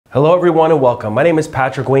Hello everyone and welcome. My name is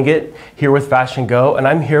Patrick Wingett here with FashionGo, and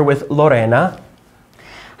I'm here with Lorena.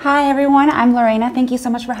 Hi everyone, I'm Lorena. Thank you so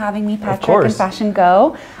much for having me, Patrick, and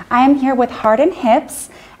FashionGo. I am here with Heart and Hips,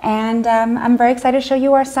 and I'm very excited to show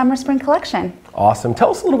you our summer-spring collection. Awesome.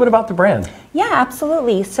 Tell us a little bit about the brand. Yeah,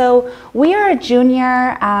 absolutely. So we are a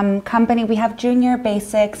junior company. We have junior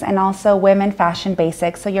basics and also women fashion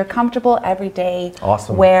basics. So you're comfortable everyday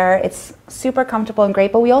wear. It's super comfortable and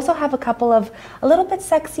great. But we also have a couple of a little bit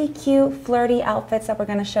sexy, cute, flirty outfits that we're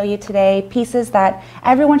going to show you today. Pieces that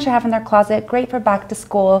everyone should have in their closet. Great for back to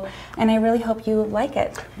school. And I really hope you like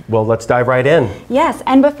it. Well, let's dive right in. Yes.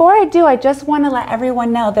 And before I do, I just want to let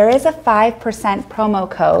everyone know there is a 5% promo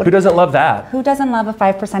code. Who doesn't love that? Who doesn't love a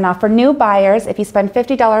 5% off for new buyers if you spend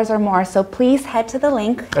 $50 or more? So please head to the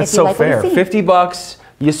link. That's so fair. 50 bucks,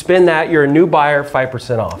 you spend that, you're a new buyer,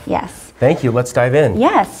 5% off. Yes. Thank you. Let's dive in.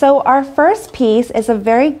 Yes. So our first piece is a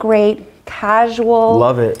very great casual.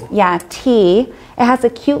 Love it. Yeah, tee. It has a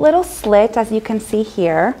cute little slit, as you can see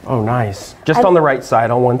here. Oh, nice. Just on the right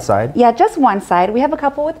side, on one side. Yeah, just one side. We have a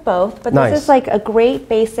couple with both, but this is like a great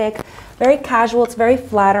basic, very casual. It's very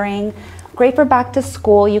flattering. Great for back to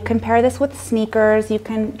school. You can pair this with sneakers. You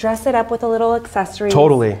can dress it up with a little accessory.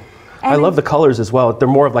 Totally. And I love the colors as well. They're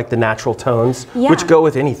more of like the natural tones, which go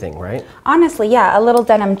with anything, right? Honestly, yeah. A little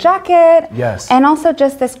denim jacket. Yes. And also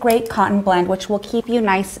just this great cotton blend, which will keep you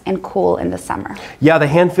nice and cool in the summer. Yeah, the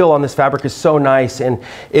hand feel on this fabric is so nice, and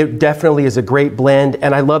it definitely is a great blend.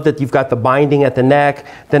 And I love that you've got the binding at the neck,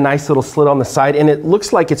 the nice little slit on the side, and it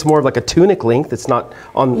looks like it's more of like a tunic length. It's not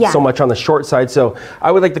on so much on the short side. So I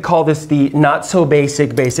would like to call this the not so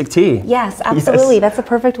basic tee. Yes, absolutely. Yes. That's a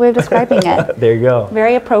perfect way of describing it. There you go.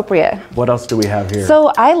 Very appropriate. What else do we have here?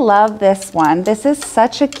 So I love this one. This is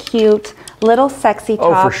such a cute little sexy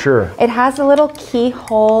top. Oh, for sure. It has a little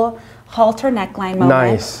keyhole halter neckline moment.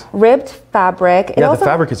 Nice. Ribbed fabric. Yeah, the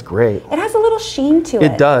fabric is great. It has a little sheen to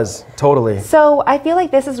it. It does, totally. So I feel like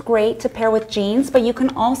this is great to pair with jeans, but you can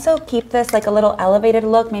also keep this like a little elevated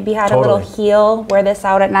look. Maybe add a little heel, wear this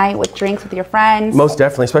out at night with drinks with your friends. Most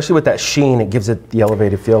definitely, especially with that sheen, it gives it the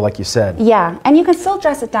elevated feel like you said. Yeah, and you can still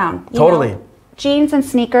dress it down. Totally. Jeans and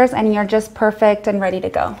sneakers, and you're just perfect and ready to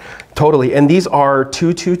go. Totally. And these are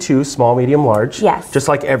 222 small, medium, large. Yes. Just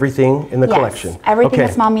like everything in the collection. Everything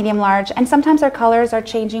is small, medium, large. And sometimes our colors are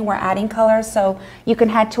changing. We're adding colors. So you can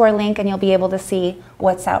head to our link and you'll be able to see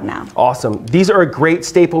what's out now. Awesome. These are a great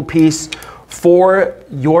staple piece for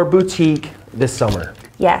your boutique this summer.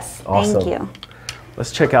 Yes. Awesome. Thank you.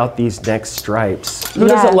 Let's check out these next stripes. Who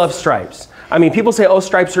doesn't love stripes? I mean, people say, oh,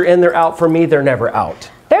 stripes are in, they're out. For me, they're never out.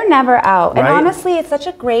 They're never out. And honestly, it's such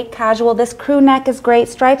a great casual. This crew neck is great.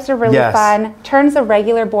 Stripes are really fun. Turns a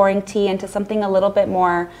regular boring tee into something a little bit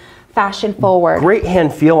more fashion forward. Great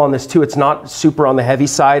hand feel on this too. It's not super on the heavy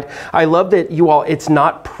side. I love that it's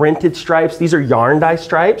not printed stripes. These are yarn dye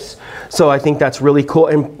stripes. So I think that's really cool.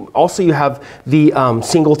 And also you have the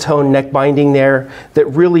single tone neck binding there that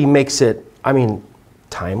really makes it, I mean,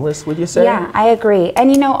 timeless, would you say? Yeah, I agree.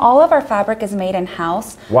 And you know, all of our fabric is made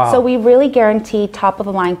in-house. Wow. So we really guarantee top of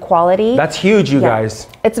the line quality. That's huge, you guys.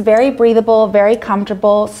 It's very breathable, very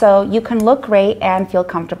comfortable, so you can look great and feel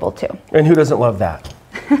comfortable too. And who doesn't love that?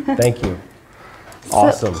 Thank you.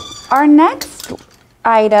 Awesome. So our next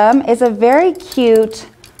item is a very cute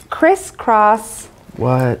crisscross.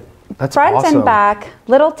 What? That's front and back,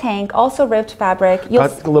 little tank, also ribbed fabric.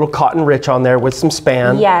 Got a little cotton rich on there with some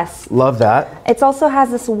span. Yes. Love that. It also has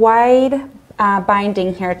this wide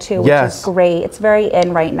binding here too, which is great. It's very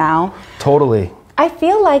in right now. Totally. I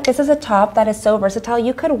feel like this is a top that is so versatile.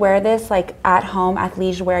 You could wear this like at home,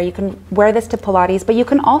 athleisure wear. You can wear this to Pilates, but you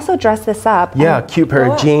can also dress this up. Yeah, cute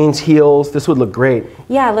pair of jeans, heels. This would look great.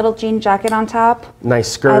 Yeah, a little jean jacket on top. Nice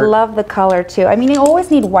skirt. I love the color too. I mean, you always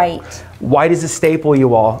need white. White is a staple,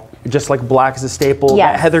 you all. Just like black is a staple.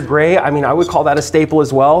 Yes. That heather gray, I mean, I would call that a staple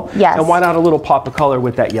as well. Yes. And why not a little pop of color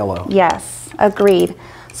with that yellow? Yes, agreed.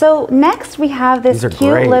 So next we have this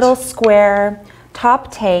cute little square top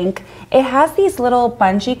tank. It has these little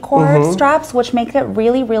bungee cord straps, which make it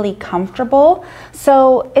really, really comfortable.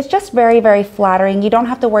 So it's just very, very flattering. You don't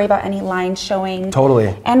have to worry about any lines showing.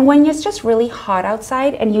 Totally. And when it's just really hot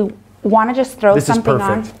outside and you want to just throw something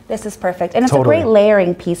on, this is perfect. And it's a great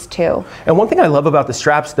layering piece too. And one thing I love about the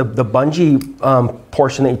straps, the bungee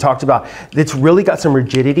portion that you talked about, it's really got some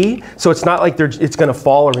rigidity. So it's not like it's going to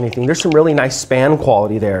fall or anything. There's some really nice span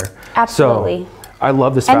quality there. Absolutely. So I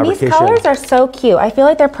love this fabrication. And these colors are so cute. I feel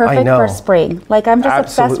like they're perfect for spring. Like I'm just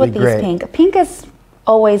obsessed with these pink. Pink is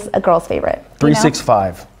always a girl's favorite.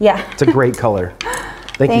 365. Yeah. It's a great color.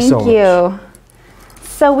 Thank you so much.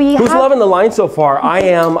 So Who's loving the line so far? I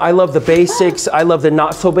am. I love the basics. I love the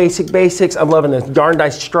not so basic basics. I'm loving the yarn dye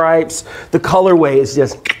stripes. The colorway is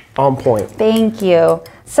just on point. Thank you.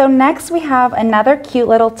 So next we have another cute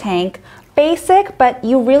little tank. Basic, but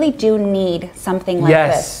you really do need something like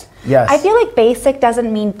this. Yes. I feel like basic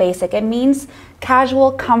doesn't mean basic. It means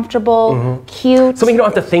casual, comfortable, cute. Something you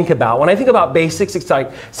don't have to think about. When I think about basics, it's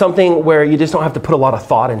like something where you just don't have to put a lot of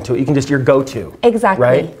thought into it. You can just, your go-to. Exactly.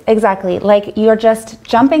 Right? Exactly. Like you're just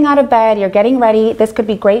jumping out of bed, you're getting ready. This could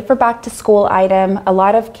be great for back to school item. A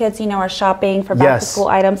lot of kids, you know, are shopping for back to school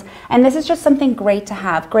items. And this is just something great to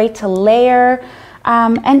have, great to layer.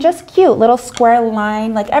 And just cute, little square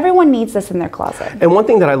line. Like everyone needs this in their closet. And one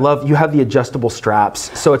thing that I love, you have the adjustable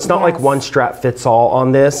straps. So it's not like one strap fits all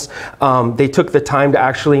on this. They took the time to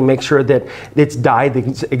actually make sure that it's dyed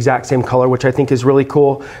the exact same color, which I think is really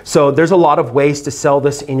cool. So there's a lot of ways to sell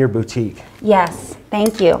this in your boutique. Yes,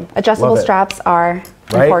 thank you. Adjustable straps are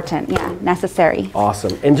important, necessary.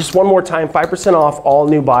 Awesome. And just one more time, 5% off all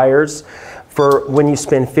new buyers for when you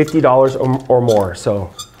spend $50 or more.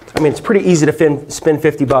 So I mean, it's pretty easy to spend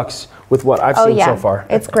 50 bucks with what I've seen so far.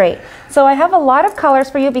 It's great. So I have a lot of colors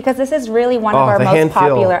for you because this is really one of our most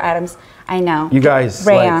popular items. I know. You guys,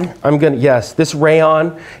 rayon. Like, this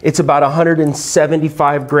rayon, it's about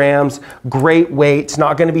 175 grams, great weight. It's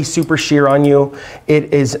not gonna be super sheer on you.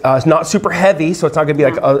 It is not super heavy, so it's not gonna be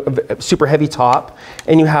like a super heavy top.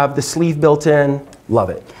 And you have the sleeve built in, love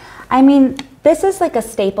it. I mean, this is like a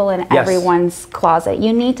staple in everyone's closet.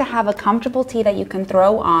 You need to have a comfortable tee that you can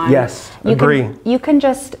throw on. Yes, agree. You can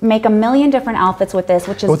just make a million different outfits with this,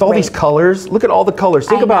 which is with all these colors. Look at all the colors.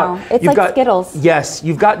 Think about it's like Skittles. Yes,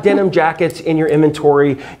 you've got denim jackets in your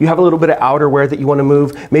inventory. You have a little bit of outerwear that you want to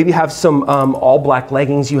move. Maybe have some all black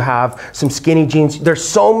leggings. You have some skinny jeans. There's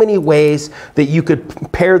so many ways that you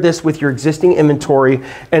could pair this with your existing inventory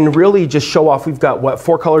and really just show off. We've got what,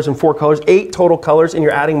 4 colors and 4 colors, 8 total colors, and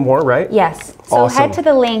you're adding more, right? Yes. So head to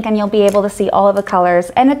the link and you'll be able to see all of the colors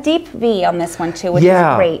and a deep V on this one too, which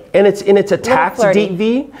is great. And it's a tacked deep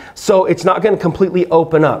V, so it's not going to completely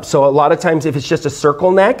open up. So a lot of times if it's just a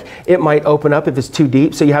circle neck, it might open up if it's too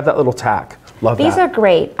deep. So you have that little tack. Love that. These are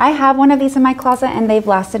great. I have one of these in my closet and they've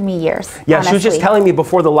lasted me years. Yeah, honestly. She was just telling me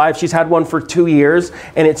before the live, she's had one for 2 years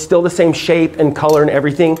and it's still the same shape and color and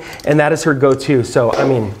everything, and that is her go-to. So, I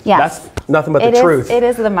mean, that's nothing but the truth. It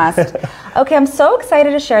is the must. Okay, I'm so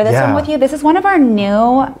excited to share this one with you. This is one of our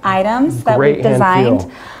new items that we've designed.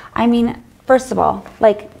 I mean, first of all,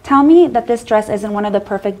 like, tell me that this dress isn't one of the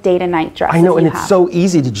perfect day to night dresses. I know, and it's so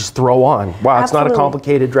easy to just throw on. Wow, it's not a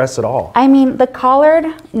complicated dress at all. I mean, the collared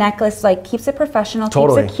necklace like keeps it professional,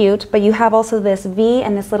 keeps it cute, but you have also this V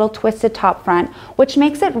and this little twisted top front, which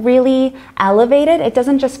makes it really elevated. It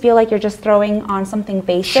doesn't just feel like you're just throwing on something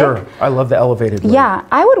basic. Sure, I love the elevated look. Yeah,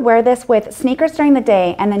 I would wear this with sneakers during the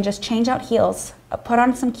day and then just change out heels, put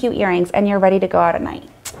on some cute earrings, and you're ready to go out at night.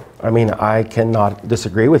 I mean, I cannot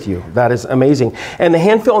disagree with you. That is amazing. And the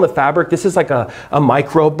hand feel on the fabric, this is like a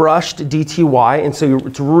micro brushed DTY, and so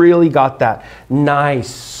it's really got that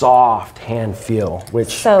nice, soft hand feel,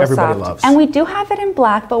 which everybody loves. And we do have it in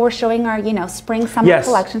black, but we're showing our, you know, spring, summer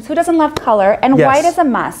collections. Who doesn't love color? And white is a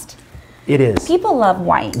must. It is. People love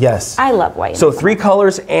white. Yes. I love white. So 3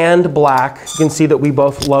 colors and black. You can see that we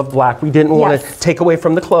both love black. We didn't want to take away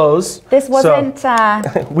from the clothes. This wasn't...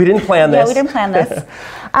 we didn't plan this. Yeah, we didn't plan this.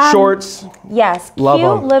 Shorts. Yes,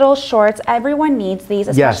 cute little shorts. Everyone needs these,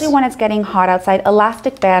 especially when it's getting hot outside.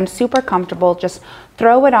 Elastic band, super comfortable. Just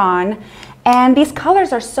throw it on. And these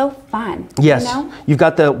colors are so fun. Yes, you know? You've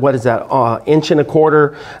got the, what is that, 1.25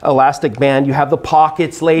 inch elastic band. You have the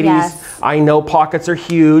pockets, ladies. Yes. I know pockets are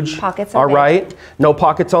huge. Pockets are big. Right? No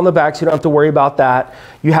pockets on the back, so you don't have to worry about that.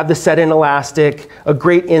 You have the set-in elastic, a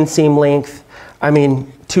great inseam length. I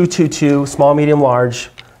mean, 222, small, medium, large.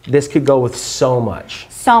 This could go with so much.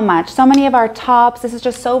 So much. So many of our tops. This is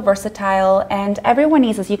just so versatile, and everyone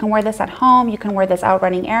needs this. You can wear this at home. You can wear this out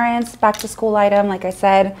running errands, back to school item, like I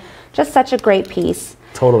said. Just such a great piece.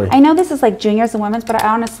 Totally. I know this is like juniors and women's, but I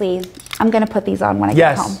honestly, I'm going to put these on when I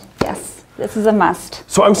get home. Yes. This is a must.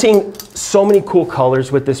 So I'm seeing so many cool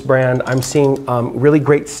colors with this brand. I'm seeing really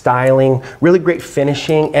great styling, really great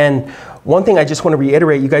finishing, and one thing I just want to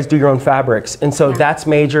reiterate, you guys do your own fabrics, and so that's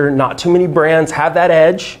major. Not too many brands have that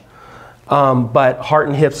edge. But Heart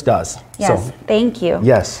and Hips does. Yes, so, thank you.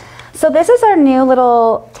 Yes. So this is our new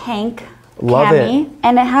little tank cami,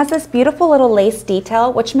 and it has this beautiful little lace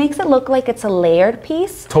detail, which makes it look like it's a layered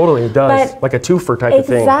piece. Totally, it does. Like a twofer type of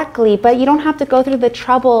thing. Exactly, but you don't have to go through the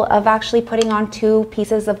trouble of actually putting on 2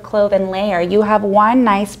 pieces of cloth and layer. You have one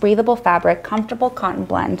nice breathable fabric, comfortable cotton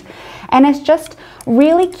blend, and it's just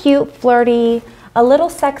really cute, flirty, a little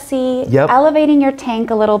sexy, elevating your tank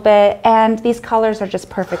a little bit, and these colors are just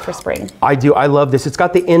perfect for spring. I love this. It's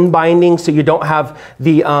got the in binding, so you don't have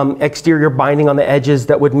the exterior binding on the edges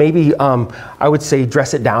that would maybe, I would say,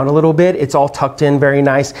 dress it down a little bit. It's all tucked in very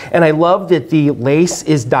nice. And I love that the lace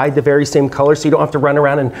is dyed the very same color, so you don't have to run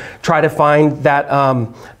around and try to find that,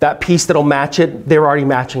 that piece that'll match it. They're already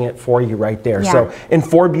matching it for you right there. Yeah. So in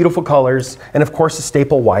 4 beautiful colors, and of course the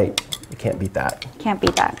staple white. You can't beat that. Can't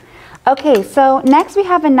beat that. Okay, so next we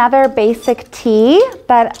have another basic tee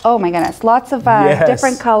that, oh my goodness, lots of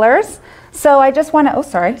different colors. So I just want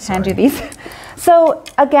to, hand you these. So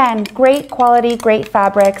again, great quality, great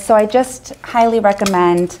fabric. So I just highly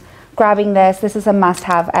recommend grabbing this. This is a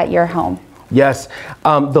must-have at your home. Yes,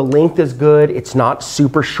 the length is good. It's not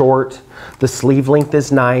super short. The sleeve length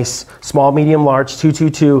is nice. Small, medium, large,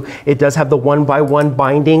 222. It does have the 1x1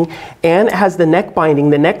 binding, and it has the neck binding,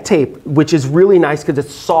 the neck tape, which is really nice because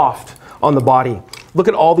it's soft on the body. Look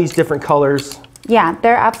at all these different colors. Yeah,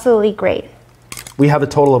 they're absolutely great. We have a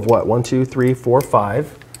total of what? 1, 2, 3, 4,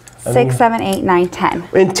 5. 6, 7, 8, 9, 10.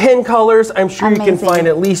 In 10 colors, I'm sure you can find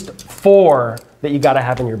at least 4 that you gotta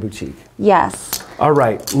have in your boutique. Yes. All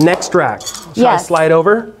right, next rack. Shall I slide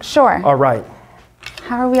over? Sure. All right.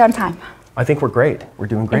 How are we on time? I think we're great. We're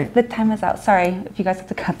doing great. The time is out. Sorry if you guys have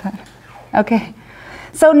to cut that. Okay.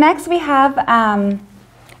 So next we have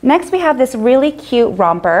this really cute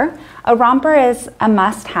romper. A romper is a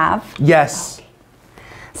must-have. Yes.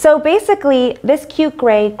 So basically, this cute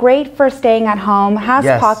gray, great for staying at home, has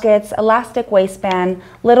pockets, elastic waistband,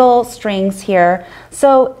 little strings here.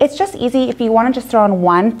 So it's just easy if you want to just throw on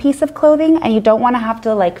one piece of clothing and you don't want to have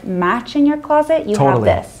to like match in your closet, you have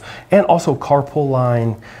this. And also carpool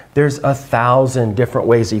line. There's 1,000 different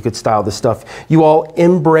ways that you could style this stuff. You all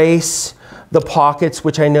embrace the pockets,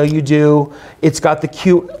 which I know you do. It's got the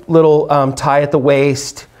cute little tie at the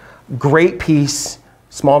waist. Great piece,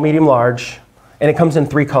 small, medium, large. And it comes in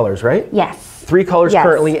 3 colors, right? Yes. 3 colors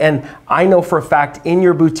currently, and I know for a fact in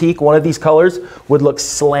your boutique, one of these colors would look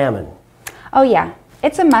slamming. Oh yeah,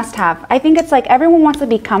 it's a must-have. I think it's like everyone wants to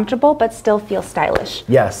be comfortable but still feel stylish.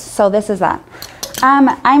 Yes. So this is that.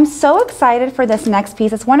 I'm so excited for this next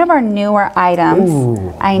piece. It's one of our newer items. Ooh,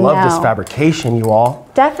 I love this fabrication, you all.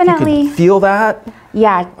 Definitely. You can feel that?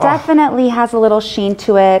 Yeah, definitely has a little sheen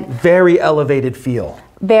to it. Very elevated feel.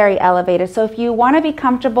 Very elevated. So if you want to be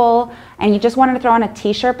comfortable and you just wanted to throw on a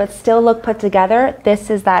t-shirt but still look put together,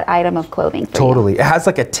 this is that item of clothing for Totally. you. It has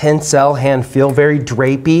like a tencel hand feel, very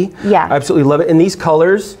drapey. Yeah. I absolutely love it. And these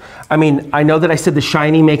colors, I mean, I know that I said the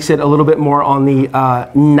shiny makes it a little bit more on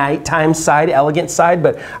the nighttime side, elegant side,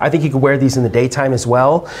 but I think you could wear these in the daytime as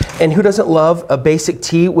well. And who doesn't love a basic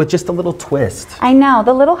tee with just a little twist? I know.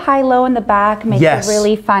 The little high-low in the back makes it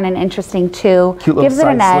really fun and interesting too. Cute little Gives it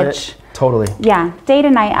an edge. slit. Totally. Yeah, day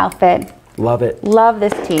to night outfit. Love it. Love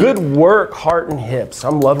this tee. Good work, heart and hips.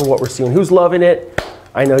 I'm loving what we're seeing. Who's loving it?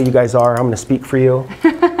 I know you guys are. I'm going to speak for you.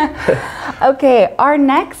 Okay, our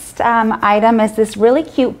next item is this really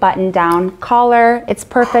cute button-down collar. It's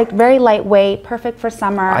perfect, very lightweight, perfect for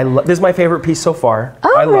summer. This is my favorite piece so far.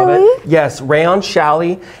 Oh, I love really? it. Yes, rayon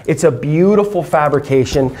challis. It's a beautiful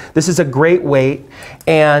fabrication. This is a great weight.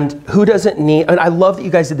 And who doesn't need, and I love that you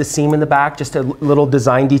guys did the seam in the back, just a little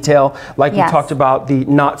design detail, like you talked about the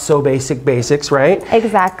not so basic basics, right?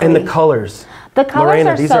 Exactly. And the colors. The colors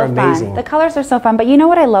Lorena, are these so are amazing. fun. The colors are so fun. But you know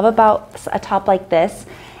what I love about a top like this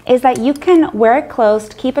is that you can wear it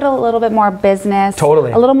closed, keep it a little bit more business, a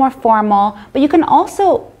little more formal, but you can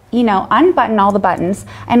also, you know, unbutton all the buttons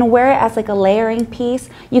and wear it as like a layering piece.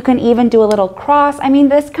 You can even do a little cross. I mean,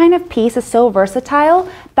 this kind of piece is so versatile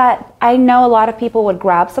that I know a lot of people would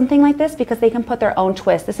grab something like this because they can put their own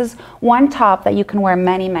twist. This is one top that you can wear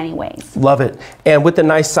many, many ways. Love it. And with the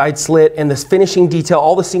nice side slit and this finishing detail,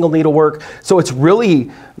 all the single needle work. So it's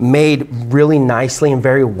really made really nicely and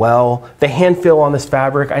very well. The hand feel on this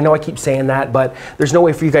fabric, I know I keep saying that, but there's no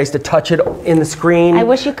way for you guys to touch it in the screen. I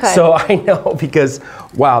wish you could. So I know, because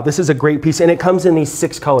wow, this is a great piece. And it comes in these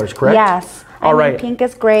 6 colors, correct? Yes. All right. Pink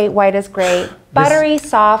is great, white is great. Buttery,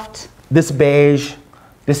 soft. This beige,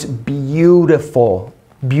 this beautiful,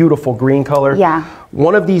 beautiful green color. Yeah.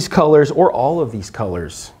 One of these colors or all of these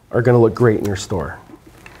colors are going to look great in your store.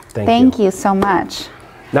 Thank you so much.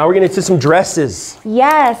 Now we're going to get to some dresses.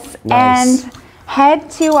 Yes. Nice. And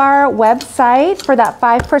head to our website for that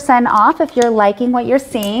 5% off if you're liking what you're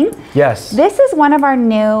seeing. Yes. This is one of our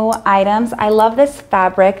new items. I love this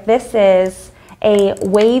fabric. This is a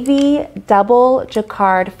wavy double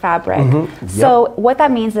jacquard fabric. So what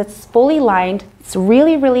that means, it's fully lined, it's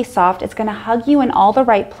really, really soft, it's gonna hug you in all the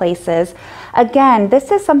right places. Again, this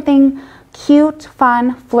is something Cute,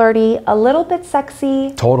 fun, flirty, a little bit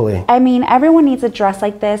sexy. Totally. I mean, everyone needs a dress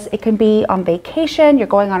like this. It can be on vacation, you're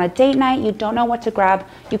going on a date night, you don't know what to grab,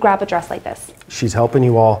 you grab a dress like this. She's helping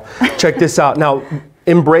you all. Check this out. Now,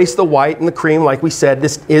 embrace the white and the cream. Like we said,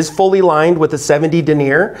 this is fully lined with a 70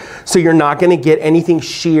 denier, so you're not gonna get anything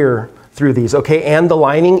sheer through these, okay? And the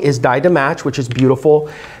lining is dyed to match, which is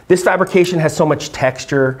beautiful. This fabrication has so much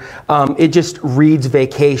texture. It just reads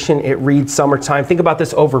vacation, it reads summertime. Think about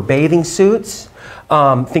this over bathing suits.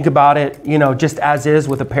 Think about it, you know, just as is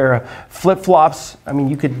with a pair of flip-flops. I mean,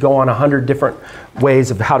 you could go on 100 different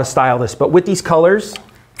ways of how to style this, but with these colors,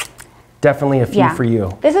 definitely a few for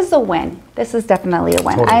you. This is a win. This is definitely a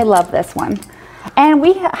win. Totally. I love this one. And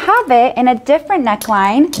we have it in a different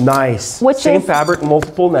neckline. Nice. Which Same is, fabric,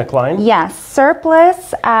 multiple neckline. Yes,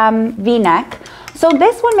 surplus V-neck. So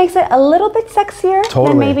this one makes it a little bit sexier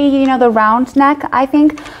than maybe, you know, the round neck, I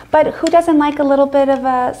think. But who doesn't like a little bit of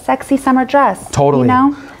a sexy summer dress? Totally. You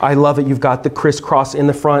know? I love it. You've got the crisscross in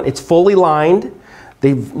the front. It's fully lined.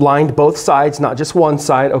 They've lined both sides, not just one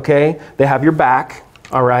side, okay? They have your back.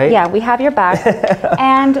 All right. Yeah, we have your back.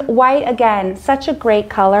 And white, again, such a great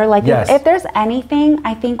color. Like if there's anything,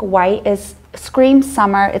 I think white screams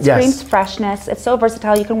summer. It screams freshness. It's so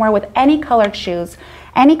versatile. You can wear with any colored shoes,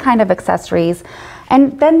 any kind of accessories.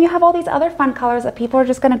 And then you have all these other fun colors that people are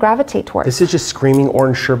just going to gravitate towards. This is just screaming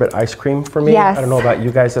orange sherbet ice cream for me. Yes. I don't know about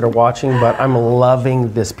you guys that are watching, but I'm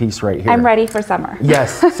loving this piece right here. I'm ready for summer.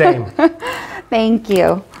 Yes, same. Thank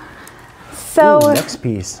you. So ooh, next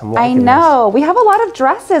piece. I'm liking I know. We have a lot of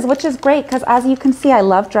dresses, which is great because as you can see, I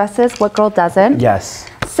love dresses. What girl doesn't? Yes.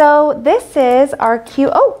 So this is our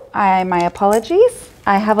cute, my apologies.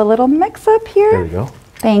 I have a little mix up here. There we go.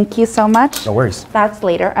 Thank you so much. No worries. That's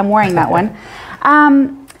later. I'm wearing that one.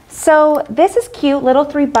 So this is cute, little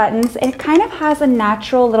 3 buttons. It kind of has a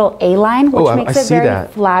natural little A-line, which makes it very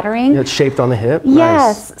flattering. Yeah, it's shaped on the hip.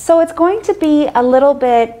 Yes. Nice. So it's going to be a little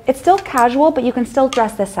bit, it's still casual, but you can still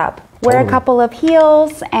dress this up. Wear a couple of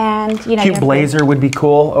heels and, you know. Cute blazer would be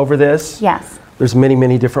cool over this. Yes. There's many,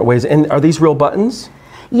 many different ways. And are these real buttons?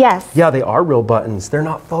 Yes. Yeah, they are real buttons. They're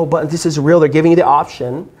not faux buttons. This is real. They're giving you the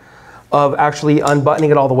option of actually unbuttoning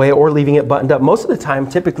it all the way or leaving it buttoned up. Most of the time,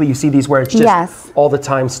 typically you see these where it's just all the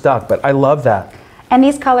time stuck, but I love that. And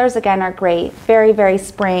these colors, again, are great. Very, very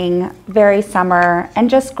spring, very summer, and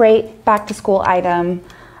just great back to school item.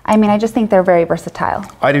 I mean, I just think they're very versatile.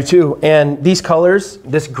 I do too. And these colors,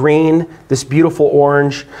 this green, this beautiful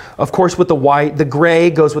orange, of course with the white, the gray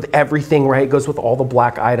goes with everything, right? It goes with all the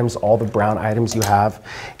black items, all the brown items you have.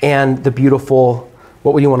 And the beautiful,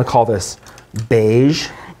 what would you want to call this? Beige.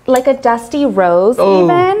 Like a dusty rose,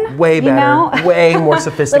 even. Way better, know? Way more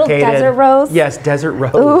sophisticated. Little desert rose. Yes, desert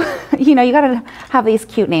rose. Ooh, you know, you gotta have these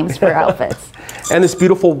cute names for your outfits. And this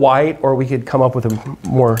beautiful white, or we could come up with a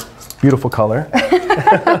more beautiful color.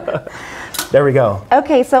 There we go.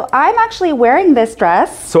 Okay, so I'm actually wearing this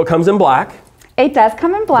dress. So it comes in black. It does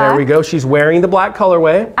come in black. There we go. She's wearing the black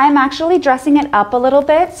colorway. I'm actually dressing it up a little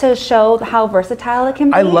bit to show how versatile it can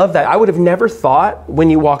be. I love that. I would have never thought when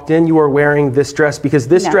you walked in you were wearing this dress, because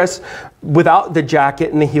this dress without the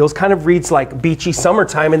jacket and the heels kind of reads like beachy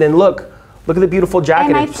summertime, and then look at the beautiful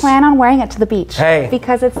jacket. And I plan on wearing it to the beach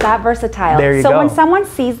because it's that versatile. There you go. So when someone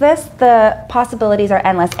sees this, the possibilities are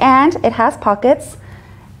endless. And it has pockets,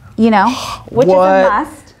 you know, which is a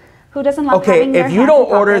must. Who doesn't love having their if you don't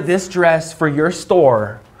order this dress for your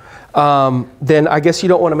store, then I guess you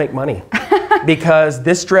don't want to make money. Because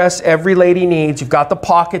this dress every lady needs. You've got the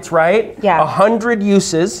pockets, right? Yeah. 100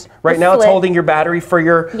 uses. Right now it's holding your battery for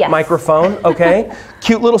your microphone, okay?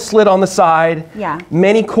 Cute little slit on the side. Yeah.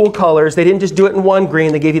 Many cool colors. They didn't just do it in one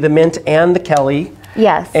green. They gave you the mint and the Kelly.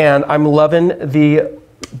 Yes. And I'm loving the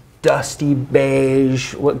dusty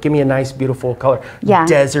beige. Give me a nice, beautiful color. Yeah.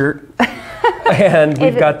 Desert. And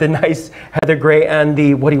we've got the nice heather gray and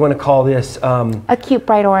the, what do you want to call this? A cute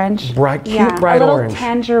bright orange. Bright orange. A little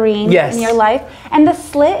tangerine in your life. And the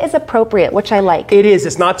slit is appropriate, which I like. It is.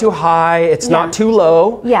 It's not too high. It's not too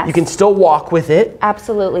low. Yes. You can still walk with it.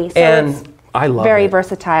 Absolutely. So and I love it. Very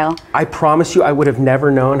versatile. I promise you, I would have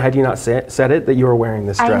never known, had you not said it, that you were wearing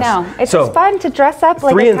this dress. I know. It's just fun to dress up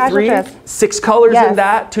like a casual dress. 6 colors in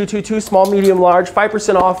that, 222, small, medium, large,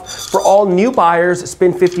 5% off for all new buyers.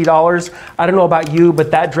 Spend $50. I don't know about you,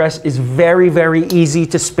 but that dress is very, very easy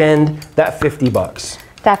to spend that $50.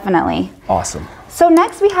 Definitely. Awesome. So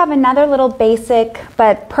next we have another little basic,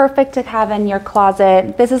 but perfect to have in your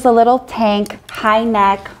closet. This is a little tank, high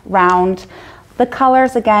neck, round. The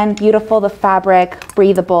colors, again, beautiful. The fabric,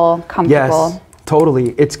 breathable, comfortable. Yes,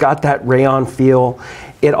 Totally. It's got that rayon feel.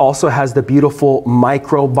 It also has the beautiful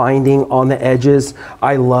micro binding on the edges.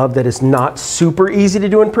 I love that it's not super easy to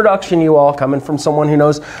do in production, you all. Coming from someone who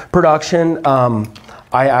knows production,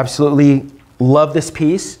 I absolutely love this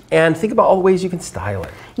piece. And think about all the ways you can style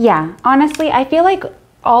it. Yeah, honestly, I feel like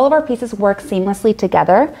all of our pieces work seamlessly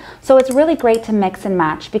together. So it's really great to mix and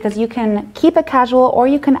match because you can keep it casual or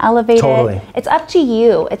you can elevate it. It's up to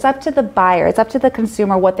you. It's up to the buyer. It's up to the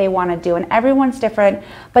consumer what they want to do. And everyone's different,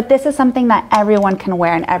 but this is something that everyone can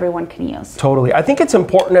wear and everyone can use. Totally. I think it's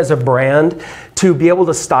important as a brand to be able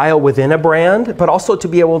to style within a brand, but also to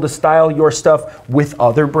be able to style your stuff with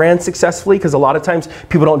other brands successfully, because a lot of times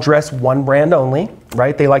people don't dress one brand only,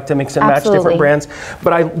 right? They like to mix and match different brands.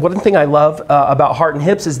 But one thing I love about Heart and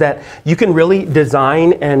Hips is that you can really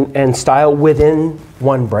design and style within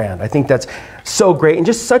one brand. I think that's so great, and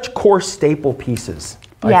just such core staple pieces.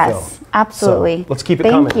 Yes, absolutely. So let's keep it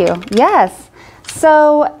coming. Thank you. Yes.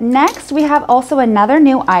 So next we have also another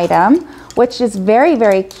new item, which is very,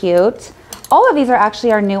 very cute. All of these are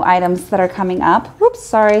actually our new items that are coming up. Oops,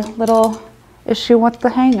 sorry, little issue with the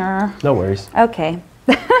hanger. No worries. Okay.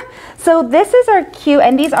 So this is our cute,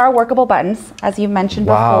 and these are workable buttons, as you mentioned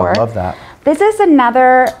before. Wow, love that. This is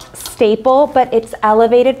another staple, but it's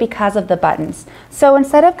elevated because of the buttons. So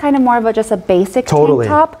instead of kind of more of just a basic tank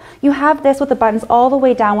top, you have this with the buttons all the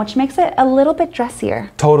way down, which makes it a little bit dressier.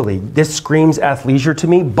 Totally. This screams athleisure to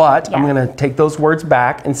me, but I'm going to take those words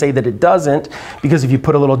back and say that it doesn't, because if you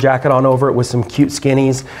put a little jacket on over it with some cute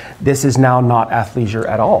skinnies, this is now not athleisure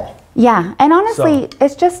at all. Yeah, and honestly,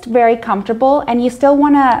 it's just very comfortable, and you still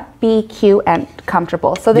want to be cute and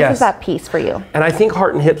comfortable. So this is that piece for you. And I think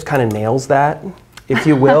Heart and Hips kind of nails that, if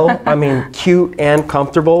you will. I mean, cute and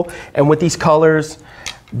comfortable. And with these colors,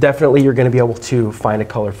 definitely you're going to be able to find a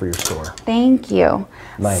color for your store. Thank you.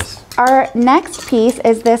 Nice. Our next piece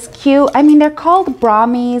is this cute, I mean, they're called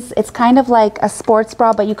bramies. It's kind of like a sports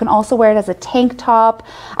bra, but you can also wear it as a tank top.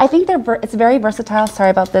 I think it's very versatile. Sorry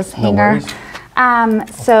about this hanger. No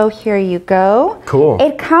worries. So here you go. Cool.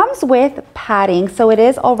 It comes with padding, so it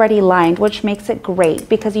is already lined, which makes it great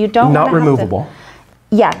because you don't not removable.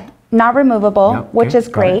 Not removable, which is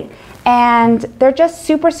great. And they're just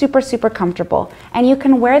super, super, super comfortable. And you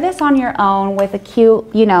can wear this on your own with a cute,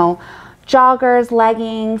 you know, joggers,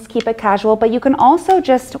 leggings, keep it casual, but you can also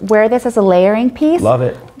just wear this as a layering piece. Love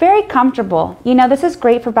it. Very comfortable. You know, this is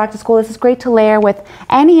great for back to school. This is great to layer with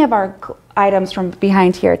any of our items from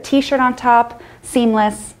behind here. T-shirt on top,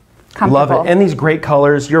 seamless, comfortable. Love it. And these great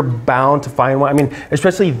colors, you're bound to find one. I mean,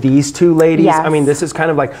 especially these two ladies. Yes. I mean, this is kind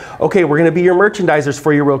of like, okay, we're going to be your merchandisers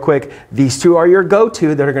for you real quick. These two are your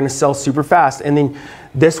go-to that are going to sell super fast. And then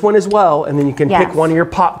this one as well, and then you can pick one of your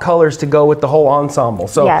pop colors to go with the whole ensemble.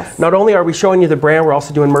 So not only are we showing you the brand, we're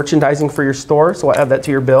also doing merchandising for your store, so I'll add that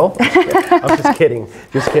to your bill. I'm just kidding,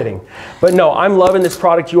 just kidding. But no, I'm loving this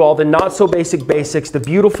product, you all. The not so basic basics, the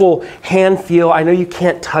beautiful hand feel. I know you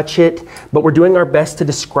can't touch it, but we're doing our best to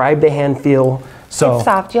describe the hand feel. So it's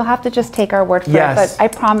soft. You'll have to just take our word for it, but I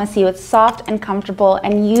promise you it's soft and comfortable,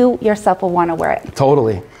 and you yourself will want to wear it.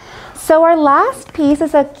 Totally. So our last piece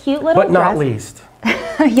is a cute little dress. But not least.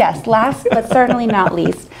 Yes, last but certainly not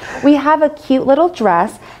least, we have a cute little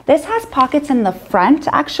dress. This has pockets in the front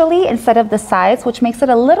actually instead of the sides, which makes it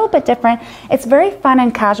a little bit different. It's very fun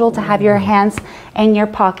and casual to have your hands in your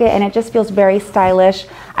pocket, and it just feels very stylish.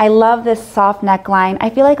 I love this soft neckline.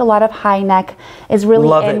 I feel like a lot of high neck is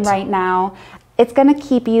really in right now. It's going to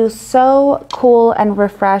keep you so cool and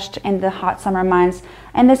refreshed in the hot summer months.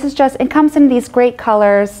 And this is just, it comes in these great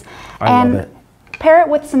colors. I love it. Pair it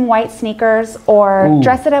with some white sneakers or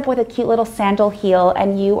dress it up with a cute little sandal heel,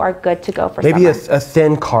 and you are good to go for maybe summer. a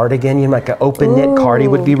thin cardigan, you know, like an open knit cardi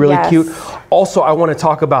would be really cute. Also, I want to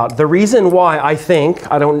talk about the reason why I think,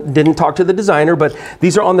 didn't talk to the designer, but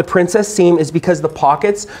these are on the princess seam is because the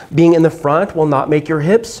pockets being in the front will not make your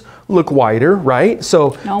hips look wider, right? So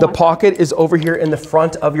the pocket is over here in the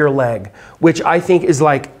front of your leg, which I think is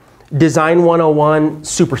like design 101,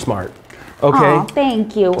 super smart. Okay. Oh,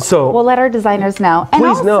 thank you. So we'll let our designers know. And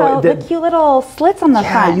please also know the cute little slits on the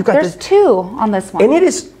front. You got There's two on this one. And it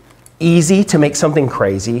is easy to make something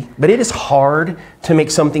crazy, but it is hard to make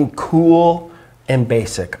something cool and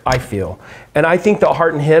basic, I feel. And I think that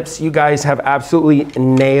Heart and Hips, you guys have absolutely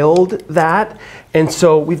nailed that. And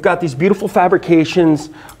so we've got these beautiful fabrications,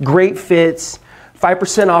 great fits,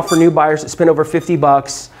 5% off for new buyers that spend over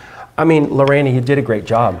 $50. I mean, Lorena, you did a great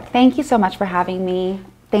job. Thank you so much for having me.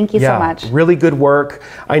 Thank you so much. Really good work.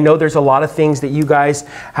 I know there's a lot of things that you guys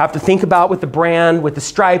have to think about with the brand, with the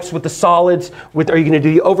stripes, with the solids. Are you going to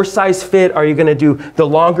do the oversized fit? Are you going to do the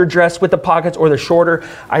longer dress with the pockets or the shorter?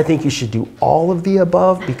 I think you should do all of the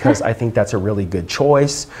above because I think that's a really good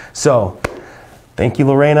choice. So thank you,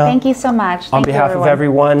 Lorena. Thank you so much. On behalf of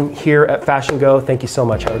everyone here at FashionGo, thank you so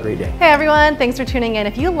much. Have a great day. Hey everyone, thanks for tuning in.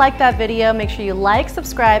 If you liked that video, make sure you like,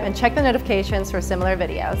 subscribe, and check the notifications for similar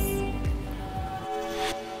videos.